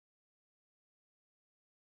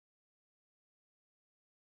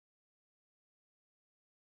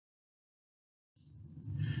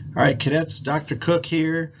All right, cadets, Dr. Cook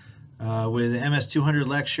here with the MS 200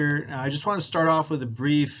 lecture. Now, I just want to start off with a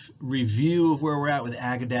brief review of where we're at with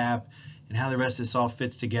AGADAP and how the rest of this all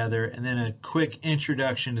fits together, and then a quick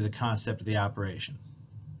introduction to the concept of the operation.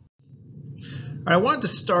 All right, I wanted to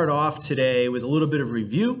start off today with a little bit of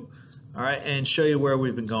review, all right, and show you where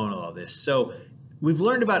we've been going with all this. So we've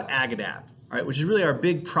learned about AGADAP, all right, which is really our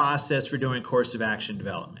big process for doing course of action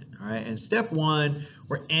development. All right, and step one,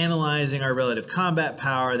 we're analyzing our relative combat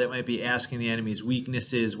power. That might be asking the enemy's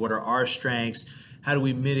weaknesses, what are our strengths, how do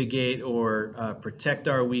we mitigate or protect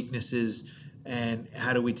our weaknesses, and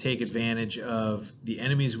how do we take advantage of the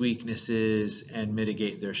enemy's weaknesses and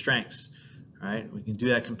mitigate their strengths. All right, we can do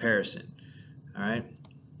that comparison. All right,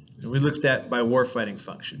 and we looked at by warfighting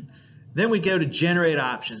function. Then we go to generate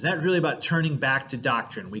options. That's really about turning back to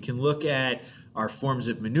doctrine. We can look at our forms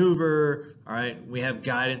of maneuver. All right, we have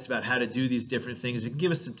guidance about how to do these different things. It can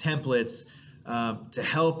give us some templates to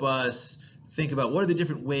help us think about what are the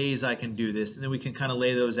different ways I can do this, and then we can kind of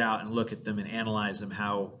lay those out and look at them and analyze them,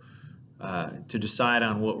 how to decide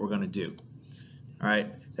on what we're going to do. All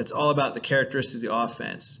right, that's all about the characteristics of the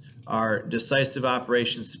offense, our decisive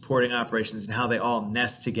operations, supporting operations, and how they all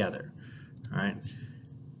nest together. All right.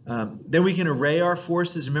 Then we can array our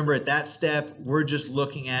forces. Remember, at that step, we're just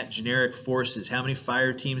looking at generic forces. How many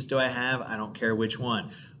fire teams do I have? I don't care which one,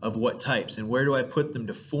 of what types, and where do I put them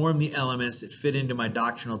to form the elements that fit into my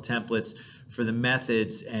doctrinal templates for the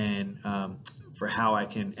methods and for how I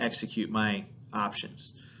can execute my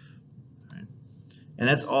options. Right. And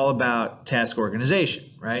that's all about task organization,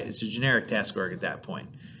 right? It's a generic task org at that point.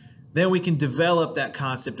 Then we can develop that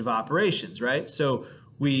concept of operations, right? So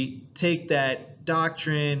we take that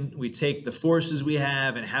doctrine, we take the forces we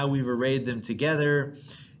have and how we've arrayed them together,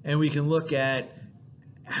 and we can look at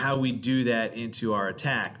how we do that into our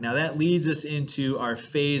attack. Now that leads us into our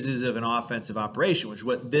phases of an offensive operation, which is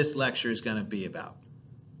what this lecture is going to be about.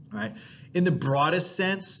 All right. In the broadest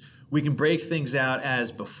sense, we can break things out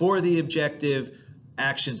as before the objective,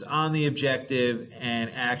 actions on the objective,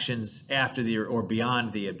 and actions after the or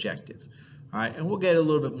beyond the objective. All right, and we'll get a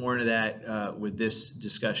little bit more into that with this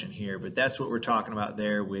discussion here, but that's what we're talking about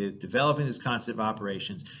there with developing this concept of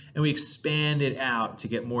operations, and we expand it out to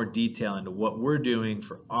get more detail into what we're doing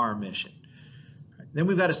for our mission. Right, then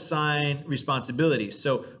we've got to assign responsibilities.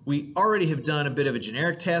 So we already have done a bit of a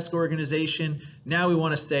generic task organization. Now we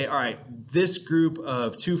want to say, all right, this group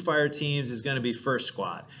of 2 fire teams is going to be first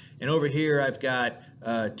squad. And over here I've got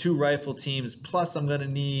 2 rifle teams, plus I'm going to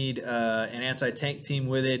need an anti-tank team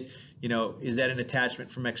with it. You know, is that an attachment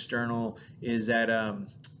from external? Is that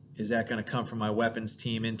going to come from my weapons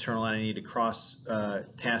team internal, and I need to cross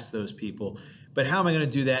task those people? But how am I going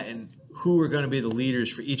to do that, and who are going to be the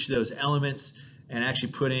leaders for each of those elements, and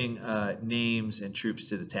actually putting names and troops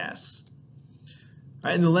to the tasks? All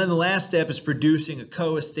right, and then the last step is producing a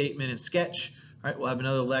COA statement and sketch. All right, we'll have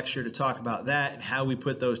another lecture to talk about that and how we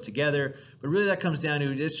put those together. But really that comes down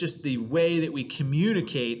to, it's just the way that we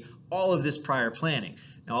communicate all of this prior planning.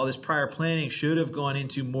 Now, all this prior planning should have gone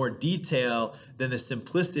into more detail than the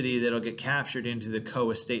simplicity that'll get captured into the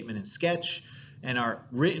COA statement and sketch. And our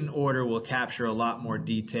written order will capture a lot more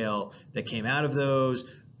detail that came out of those.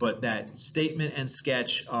 But that statement and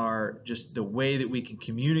sketch are just the way that we can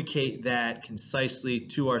communicate that concisely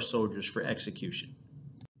to our soldiers for execution.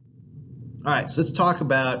 All right, so let's talk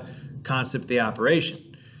about concept of the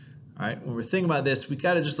operation. All right, when we're thinking about this, we've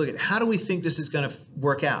got to just look at how do we think this is going to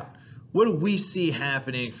work out? What do we see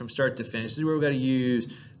happening from start to finish? This is where we've got to use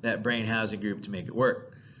that brain housing group to make it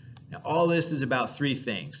work. Now, all this is about 3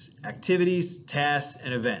 things: activities, tasks,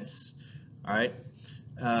 and events. All right,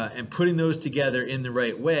 and putting those together in the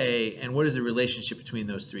right way. And what is the relationship between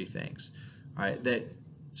those 3 things? All right,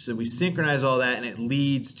 so we synchronize all that, and it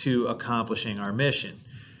leads to accomplishing our mission.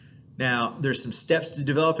 Now, there's some steps to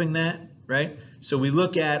developing that, right? So we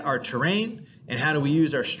look at our terrain and how do we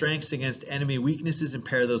use our strengths against enemy weaknesses and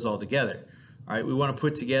pair those all together. All right, we want to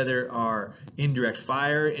put together our indirect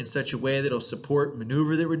fire in such a way that it'll support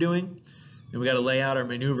maneuver that we're doing. Then we got to lay out our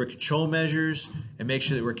maneuver control measures and make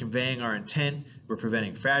sure that we're conveying our intent. We're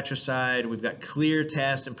preventing fratricide. We've got clear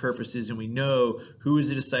tasks and purposes, and we know who is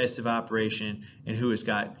a decisive operation and who has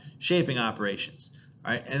got shaping operations.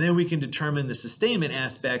 All right, and then we can determine the sustainment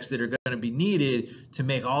aspects that are going to be needed to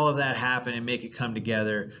make all of that happen and make it come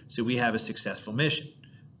together so we have a successful mission.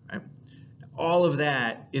 Right? All of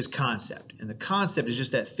that is concept, and the concept is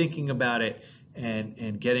just that thinking about it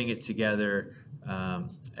and getting it together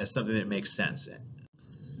as something that makes sense.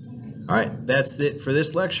 All right, that's it for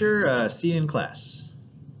this lecture. See you in class.